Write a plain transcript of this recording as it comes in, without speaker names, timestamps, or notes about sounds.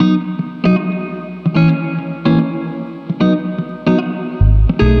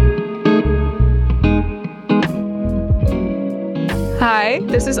Hi,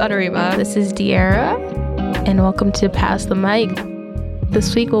 this is Anarima. This is Diarra, and welcome to Pass the Mic.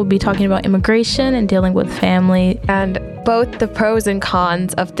 This week we'll be talking about immigration and dealing with family. And both the pros and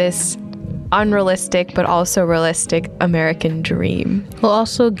cons of this unrealistic but also realistic American dream. We'll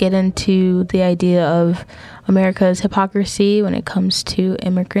also get into the idea of America's hypocrisy when it comes to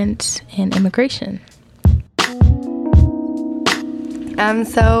immigrants and immigration.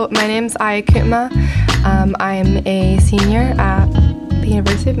 So my name's Aya Kutma. I'm a senior at the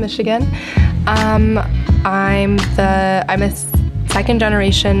University of Michigan. I'm a second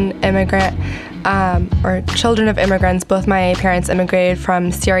generation immigrant, or children of immigrants. Both my parents immigrated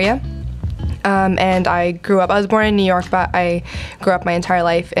from Syria. And I was born in New York, but I grew up my entire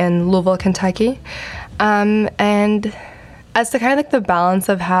life in Louisville, Kentucky. And as to kind of like the balance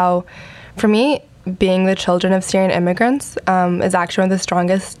of how, for me, being the children of Syrian immigrants is actually one of the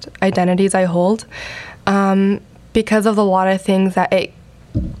strongest identities I hold, because of a lot of things that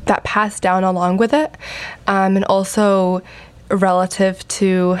passed down along with it, and also relative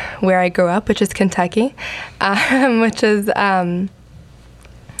to where I grew up, which is Kentucky, which is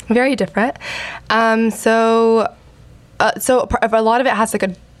very different. So a lot of it has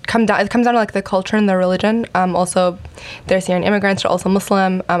to comes down to like the culture and the religion. Also, they're Syrian immigrants. They're also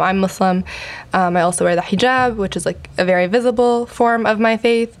Muslim. I'm Muslim. I also wear the hijab, which is like a very visible form of my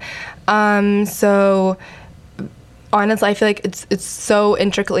faith. So honestly, I feel like it's so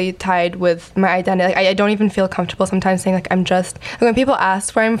intricately tied with my identity. Like, I don't even feel comfortable sometimes saying like I'm just. Like, when people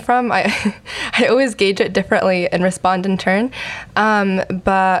ask where I'm from, I always gauge it differently and respond in turn.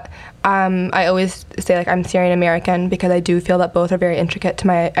 But I always say like I'm Syrian American, because I do feel that both are very intricate to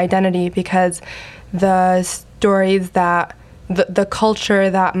my identity, because the stories that the culture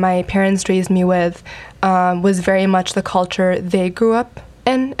that my parents raised me with was very much the culture they grew up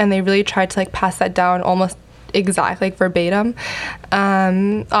in, and they really tried to like pass that down almost exactly like verbatim,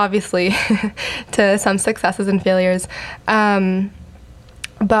 obviously to some successes and failures,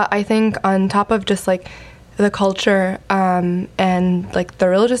 but I think on top of just like the culture and like the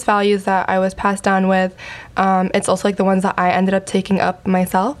religious values that I was passed down with, it's also like the ones that I ended up taking up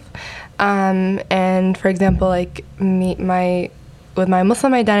myself, and for example, like with my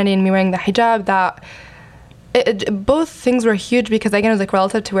Muslim identity and me wearing the hijab, that both things were huge, because again, it was like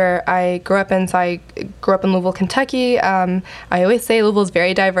relative to where I grew up in. So I grew up in Louisville, Kentucky. I always say Louisville is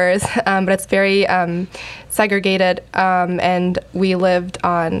very diverse, but it's very segregated, and we lived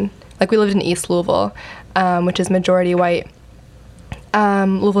in East Louisville, which is majority white.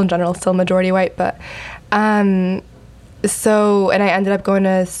 Louisville in general is still majority white, but and I ended up going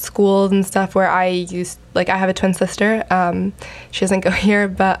to schools and stuff where I have a twin sister. She doesn't go here,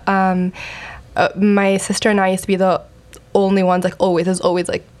 but my sister and I used to be the only ones, like always. It was always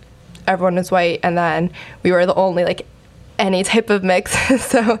like everyone was white, and then we were the only like any type of mix.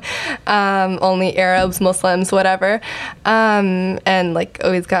 So only Arabs, Muslims, whatever, and like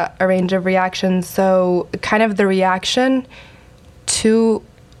always got a range of reactions. So kind of the reaction to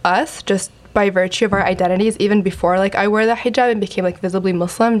us, just by virtue of our identities, even before like I wore the hijab and became like visibly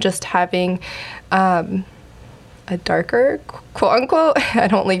Muslim, just having a darker, quote unquote, I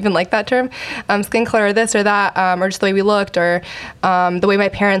don't even like that term, skin color, or this or that, or just the way we looked, or the way my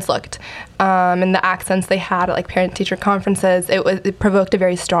parents looked, and the accents they had at like parent-teacher conferences, it provoked a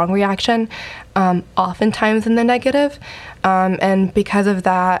very strong reaction, oftentimes in the negative, and because of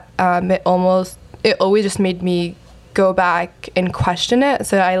that, it always just made me go back and question it.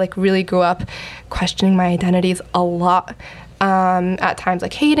 So I like really grew up questioning my identities a lot. At times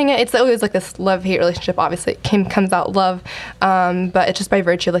like hating it. It's always like this love-hate relationship. Obviously it comes out love, but it's just by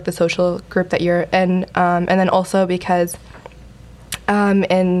virtue of like the social group that you're in, and then also because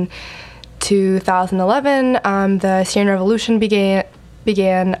in 2011 the Syrian Revolution began,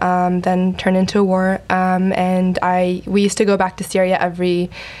 then turned into a war, and we used to go back to Syria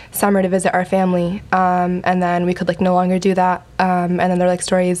every summer to visit our family, and then we could like no longer do that, and then there are like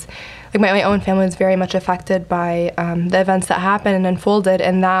stories, like my own family was very much affected by the events that happened and unfolded,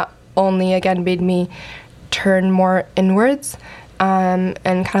 and that only again made me turn more inwards, and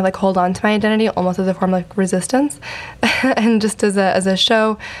kind of like hold on to my identity almost as a form of like resistance, and just as a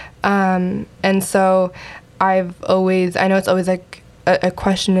show, and so I know it's always like a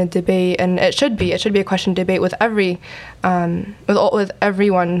question and debate, and it should be a question and debate with with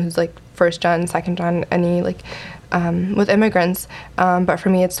everyone who's like first gen, second gen, any like with immigrants, but for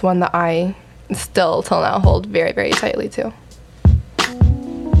me it's one that I still till now hold very, very tightly to.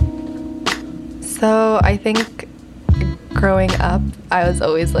 So I think growing up I was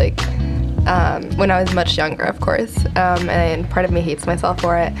always like, when I was much younger, of course, and part of me hates myself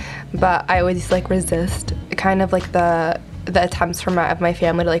for it, but I always like resist kind of like the the attempts from my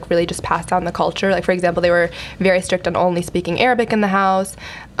family to like really just pass down the culture. Like, for example, they were very strict on only speaking Arabic in the house.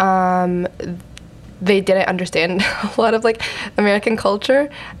 They didn't understand a lot of like American culture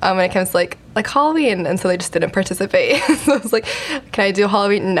when it comes to like Halloween, and so they just didn't participate. So I was like, can I do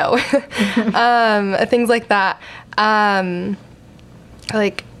Halloween? No. Things like that.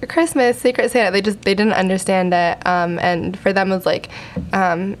 Like Christmas, Secret Santa, they didn't understand it, and for them it was like,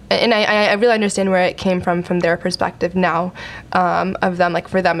 and I really understand where it came from their perspective now, of them, like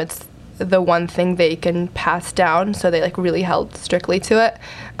for them it's the one thing they can pass down, so they like really held strictly to it.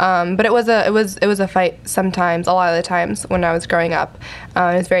 But it was a fight sometimes, a lot of the times when I was growing up.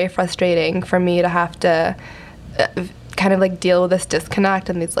 It was very frustrating for me to have to kind of like deal with this disconnect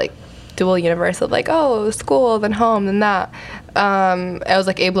and these like dual universe of like, oh, school, then home, then that. I was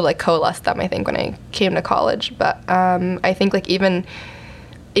like able to like coalesce them, I think, when I came to college. But I think like even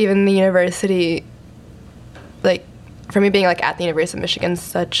the university, like for me being like at the University of Michigan is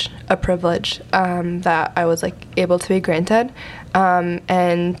such a privilege that I was like able to be granted.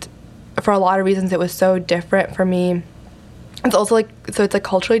 And for a lot of reasons it was so different for me. It's also like, so it's like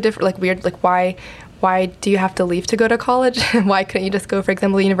culturally different, like weird, like why do you have to leave to go to college? Why couldn't you just go, for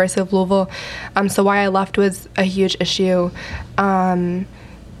example, the University of Louisville? So why I left was a huge issue for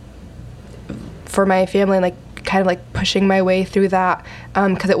my family, like kind of like pushing my way through that,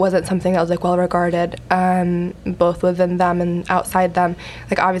 because it wasn't something that was like well regarded, both within them and outside them.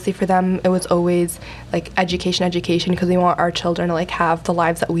 Like obviously for them it was always like education, because we want our children to like have the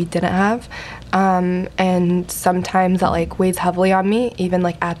lives that we didn't have, and sometimes that like weighs heavily on me, even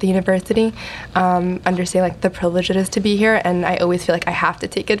like at the university, understanding like the privilege it is to be here, and I always feel like I have to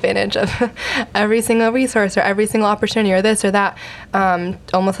take advantage of every single resource or every single opportunity or this or that,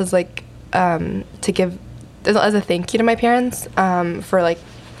 almost as like to give as a thank you to my parents for like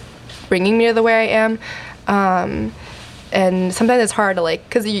bringing me to the way I am. And sometimes it's hard to like,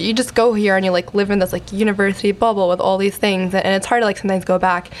 because you just go here and you like live in this like university bubble with all these things, and it's hard to like sometimes go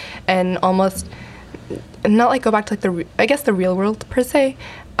back and almost not like go back to like the real world per se,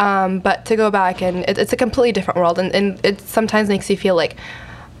 but to go back and it's a completely different world, and it sometimes makes you feel like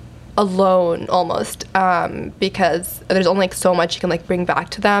alone almost, because there's only like so much you can like bring back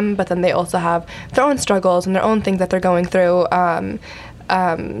to them, but then they also have their own struggles and their own things that they're going through,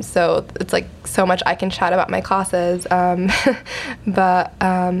 so it's like so much I can chat about my classes, but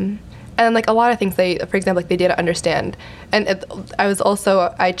and like a lot of things they, for example, like they didn't understand, and I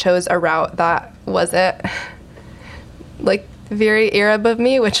chose a route that wasn't like very Arab of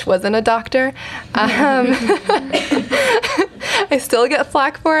me, which wasn't a doctor. I still get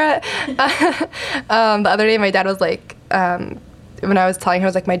flack for it. The other day, my dad was like, when I was telling him it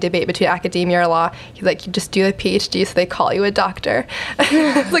was like my debate between academia or law, he's like, you just do the PhD so they call you a doctor.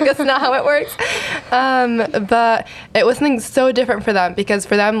 It's like, that's not how it works. But it was something so different for them, because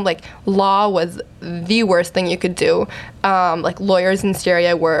for them, like, law was the worst thing you could do. Like, lawyers in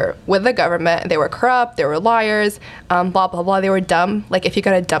Syria were with the government. They were corrupt. They were liars. Blah, blah, blah. They were dumb. Like, if you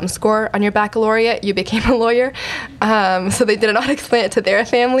got a dumb score on your baccalaureate, you became a lawyer. So they did not explain it to their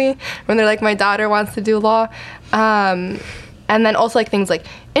family when they're like, my daughter wants to do law. And then also like things like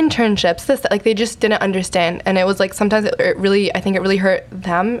internships, that, like they just didn't understand. And it was like sometimes it really hurt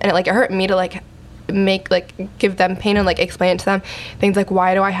them, and it hurt me to like give them pain and like explain it to them. Things like,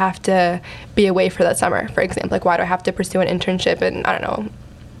 why do I have to be away for that summer, for example? Like, why do I have to pursue an internship? And I don't know,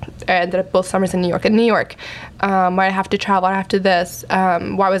 I ended up both summers in New York. Why do I have to travel? Why do I have to this?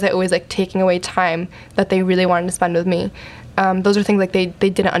 Why was I always like taking away time that they really wanted to spend with me? Those are things like they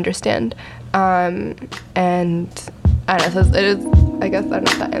didn't understand. And I don't know, so it is, I guess, I don't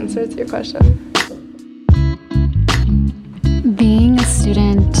know if that answers your question. Being a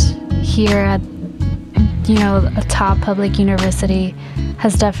student here at, a top public university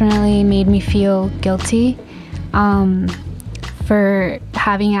has definitely made me feel guilty for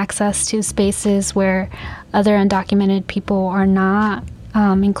having access to spaces where other undocumented people are not,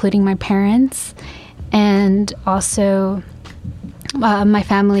 including my parents. And also, my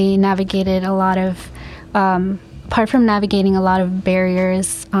family navigated a lot of, apart from navigating a lot of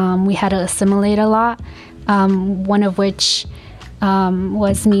barriers, we had to assimilate a lot, one of which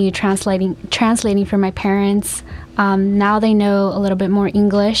was me translating for my parents. Now they know a little bit more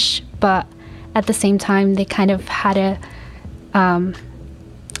English, but at the same time, they kind of had to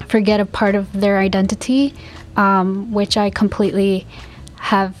forget a part of their identity, which I completely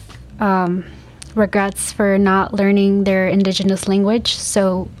have regrets for not learning their indigenous language.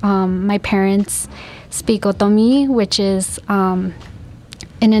 So my parents speak Otomi, which is an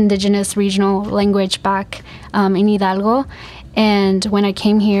indigenous regional language back in Hidalgo, And when I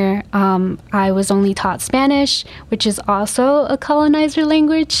came here, I was only taught Spanish, which is also a colonizer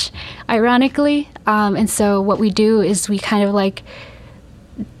language, ironically. And so what we do is we kind of like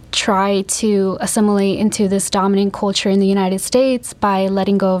try to assimilate into this dominant culture in the United States by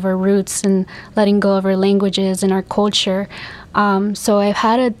letting go of our roots and letting go of our languages and our culture. So I've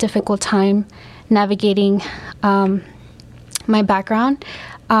had a difficult time navigating my background,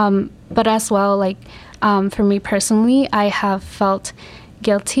 but as well, like, for me personally, I have felt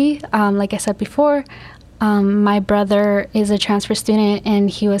guilty. Like I said before, my brother is a transfer student and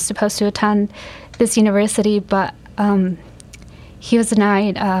he was supposed to attend this university, but he was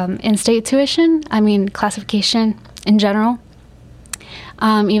denied in-state tuition, classification in general.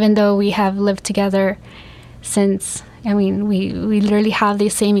 Even though we have lived together since, we literally have the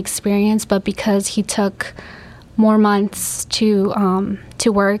same experience, but because he took more months to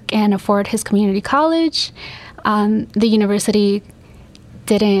work and afford his community college, the university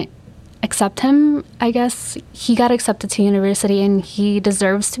didn't accept him. I guess he got accepted to university and he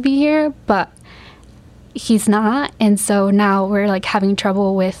deserves to be here, but he's not. And so now we're like having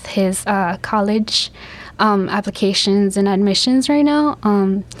trouble with his college applications and admissions right now.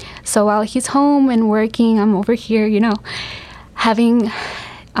 So while he's home and working, I'm over here,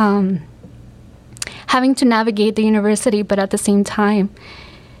 having to navigate the university, but at the same time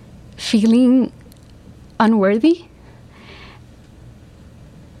feeling unworthy.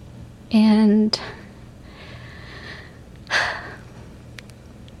 And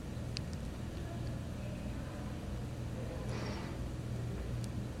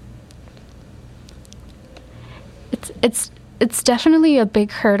it's definitely a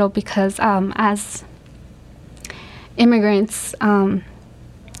big hurdle because as immigrants,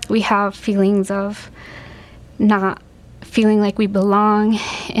 we have feelings of not feeling like we belong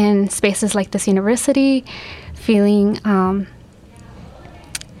in spaces like this university, feeling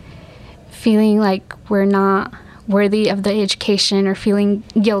like we're not worthy of the education, or feeling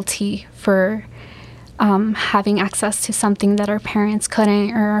guilty for having access to something that our parents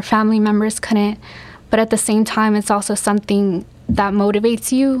couldn't or our family members couldn't. But at the same time, it's also something that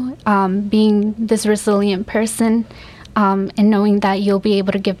motivates you, being this resilient person, and knowing that you'll be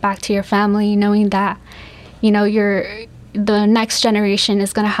able to give back to your family, knowing that, the next generation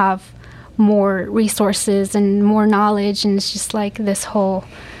is going to have more resources and more knowledge. And it's just like this whole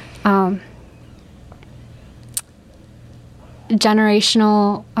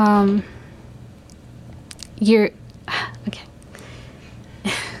generational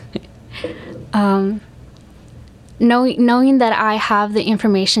knowing that I have the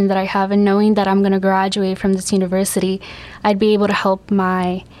information that I have, and knowing that I'm going to graduate from this university, I'd be able to help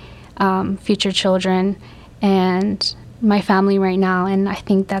my future children and my family right now. And I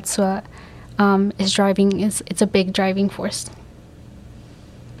think that's what it's a big driving force.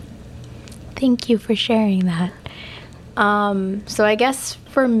 Thank you for sharing that. So I guess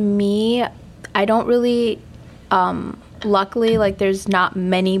for me, I don't really, luckily, like, there's not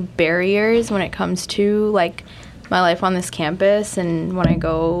many barriers when it comes to, like, my life on this campus and when I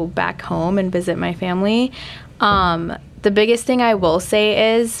go back home and visit my family. The biggest thing I will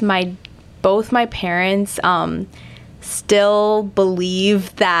say is both my parents still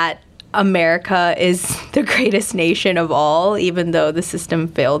believe that America is the greatest nation of all, even though the system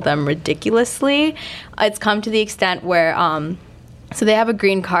failed them ridiculously. It's come to the extent where so they have a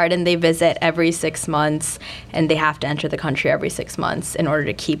green card and they visit every 6 months, and they have to enter the country every 6 months in order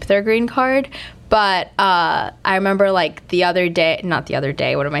to keep their green card. But I remember, like, last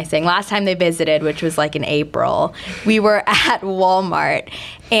time they visited, which was like in April, we were at Walmart.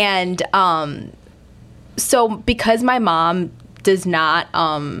 And so because my mom does not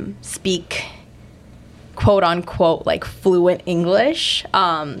speak quote unquote like fluent English,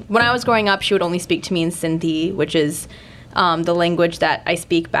 when I was growing up, she would only speak to me in Sindhi, which is the language that I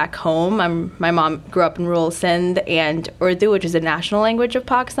speak back home. My mom grew up in rural Sindh, and Urdu, which is a national language of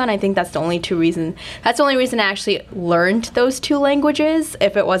Pakistan. I think that's the only reason I actually learned those two languages,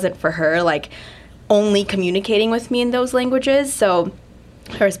 if it wasn't for her, like, only communicating with me in those languages. So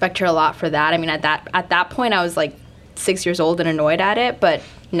I respect her a lot for that. I mean, at that point, I was like 6 years old and annoyed at it, but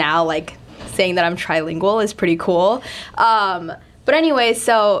now, like, saying that I'm trilingual is pretty cool. But anyway,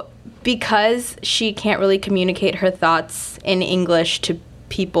 so because she can't really communicate her thoughts in English to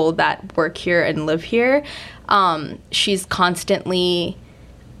people that work here and live here, she's constantly,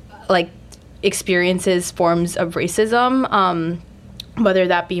 like, experiences forms of racism, whether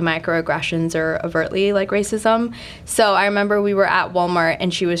that be microaggressions or overtly, like, racism. So I remember we were at Walmart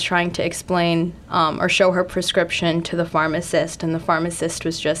and she was trying to explain or show her prescription to the pharmacist, and the pharmacist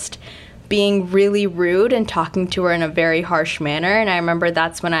was just being really rude and talking to her in a very harsh manner. And I remember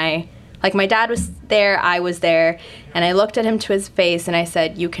that's when my dad was there, I was there, and I looked at him to his face and I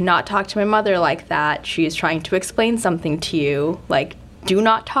said, "You cannot talk to my mother like that. She is trying to explain something to you. Like, do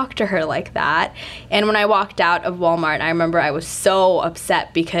not talk to her like that." And when I walked out of Walmart, I remember I was so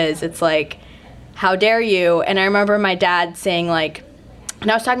upset because it's like, how dare you? And I remember my dad saying, like,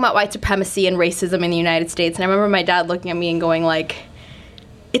 and I was talking about white supremacy and racism in the United States, and I remember my dad looking at me and going, like,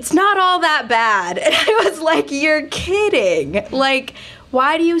 "It's not all that bad." And I was like, "You're kidding. Like,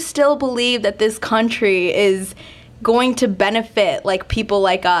 why do you still believe that this country is going to benefit, like, people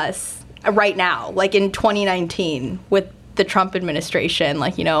like us right now, like in 2019 with the Trump administration,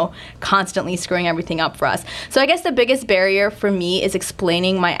 like, you know, constantly screwing everything up for us?" So I guess the biggest barrier for me is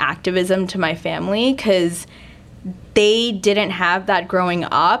explaining my activism to my family, because they didn't have that growing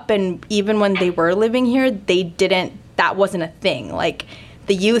up, and even when they were living here, that wasn't a thing. Like,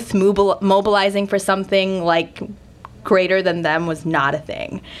 the youth mobilizing for something like greater than them was not a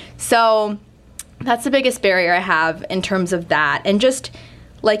thing. So that's the biggest barrier I have in terms of that. And just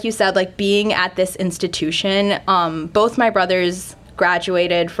like you said, like, being at this institution, both my brothers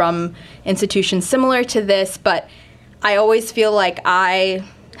graduated from institutions similar to this, but I always feel like I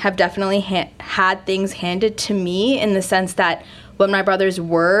have definitely had things handed to me, in the sense that when my brothers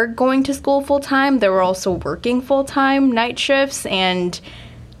were going to school full-time, they were also working full-time night shifts, and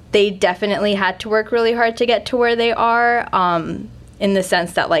they definitely had to work really hard to get to where they are, in the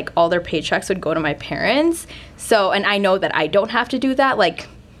sense that, like, all their paychecks would go to my parents. So, and I know that I don't have to do that. Like,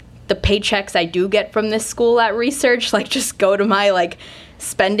 the paychecks I do get from this school at Research, like, just go to my, like,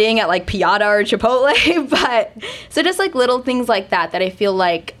 spending at, like, Piata or Chipotle. But, so just, like, little things like that I feel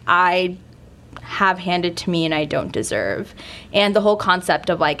like I have handed to me and I don't deserve. And the whole concept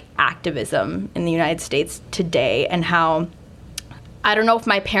of, like, activism in the United States today, and how, I don't know if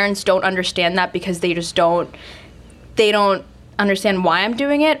my parents don't understand that because they don't understand why I'm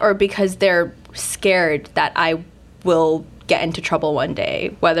doing it, or because they're scared that I will get into trouble one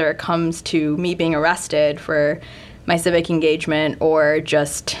day, whether it comes to me being arrested for my civic engagement or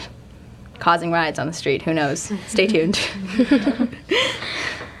just causing riots on the street. Who knows? Stay tuned.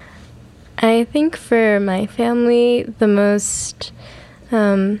 I think for my family, the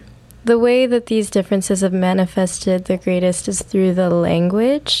way that these differences have manifested the greatest is through the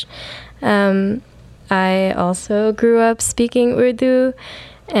language. I also grew up speaking Urdu,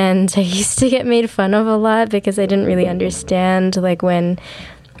 and I used to get made fun of a lot because I didn't really understand, like, when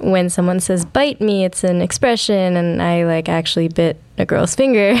someone says "bite me," it's an expression, and I, like, actually bit a girl's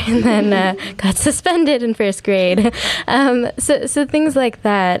finger and then got suspended in first grade. So things like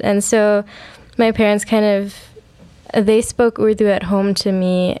that. And so my parents they spoke Urdu at home to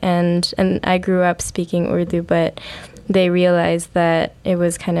me, and I grew up speaking Urdu, but they realized that it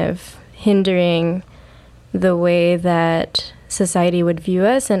was kind of hindering the way that society would view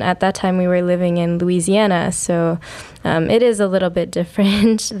us. And at that time we were living in Louisiana, so it is a little bit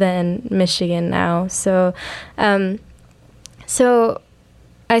different than Michigan now. So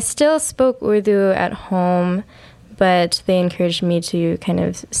I still spoke Urdu at home, but they encouraged me to kind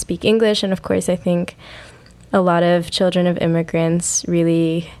of speak English. And of course, I think a lot of children of immigrants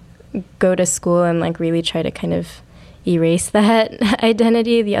really go to school and, like, really try to kind of erase that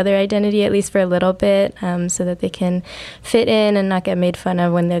identity, the other identity, at least for a little bit, so that they can fit in and not get made fun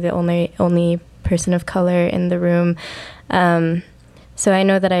of when they're the only person of color in the room. So I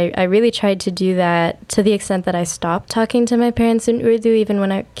know that I really tried to do that, to the extent that I stopped talking to my parents in Urdu even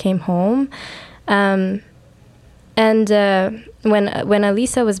when I came home. And when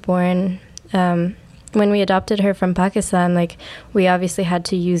Alisa was born, when we adopted her from Pakistan, like, we obviously had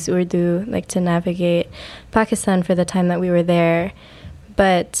to use Urdu, like, to navigate Pakistan for the time that we were there.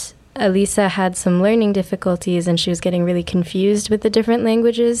 But Alisa had some learning difficulties, and she was getting really confused with the different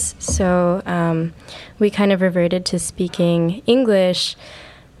languages. So we kind of reverted to speaking English.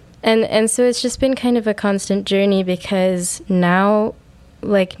 And so it's just been kind of a constant journey, because now,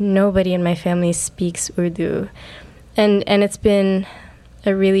 like, nobody in my family speaks Urdu. And it's been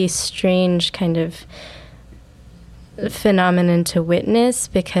a really strange kind of phenomenon to witness,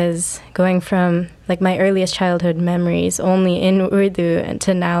 because going from, like, my earliest childhood memories only in Urdu, and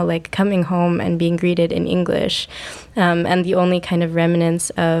to now, like, coming home and being greeted in English, and the only kind of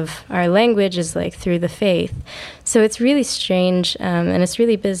remnants of our language is, like, through the faith. So it's really strange, and it's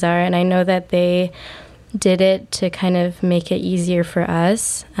really bizarre, and I know that they did it to kind of make it easier for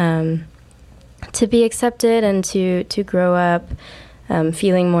us to be accepted and to grow up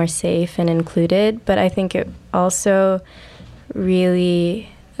feeling more safe and included. But I think it also really,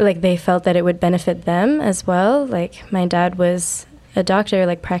 like, they felt that it would benefit them as well. Like, my dad was a doctor,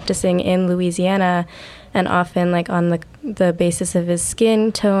 like practicing in Louisiana, and often like on the basis of his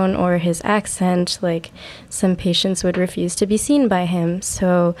skin tone or his accent, like some patients would refuse to be seen by him.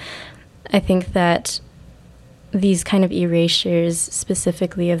 So I think that these kind of erasures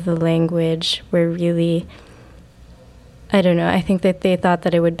specifically of the language were really, I don't know, I think that they thought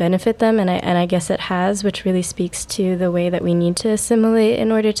that it would benefit them, and I guess it has, which really speaks to the way that we need to assimilate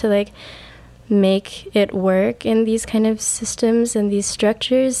in order to like make it work in these kind of systems and these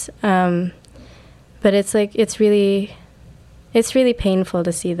structures. But it's like it's really painful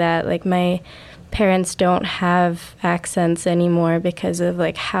to see that like my parents don't have accents anymore because of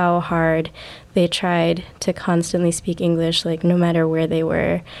like how hard they tried to constantly speak English, like no matter where they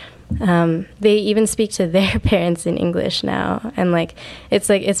were. They even speak to their parents in English now, and like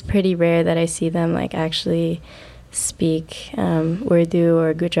it's pretty rare that I see them like actually speak Urdu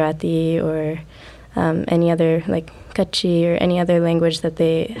or Gujarati or any other like Kutchi or any other language that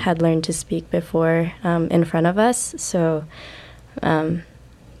they had learned to speak before in front of us. So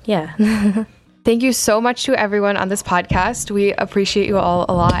yeah. Thank you so much to everyone on this podcast. We appreciate you all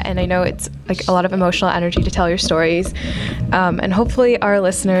a lot, and I know it's like a lot of emotional energy to tell your stories. And hopefully our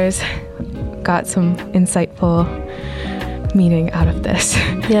listeners got some insightful meaning out of this.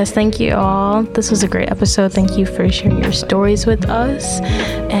 Yes, thank you all. This was a great episode. Thank you for sharing your stories with us.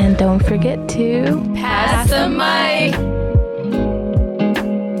 And don't forget to Pass the mic.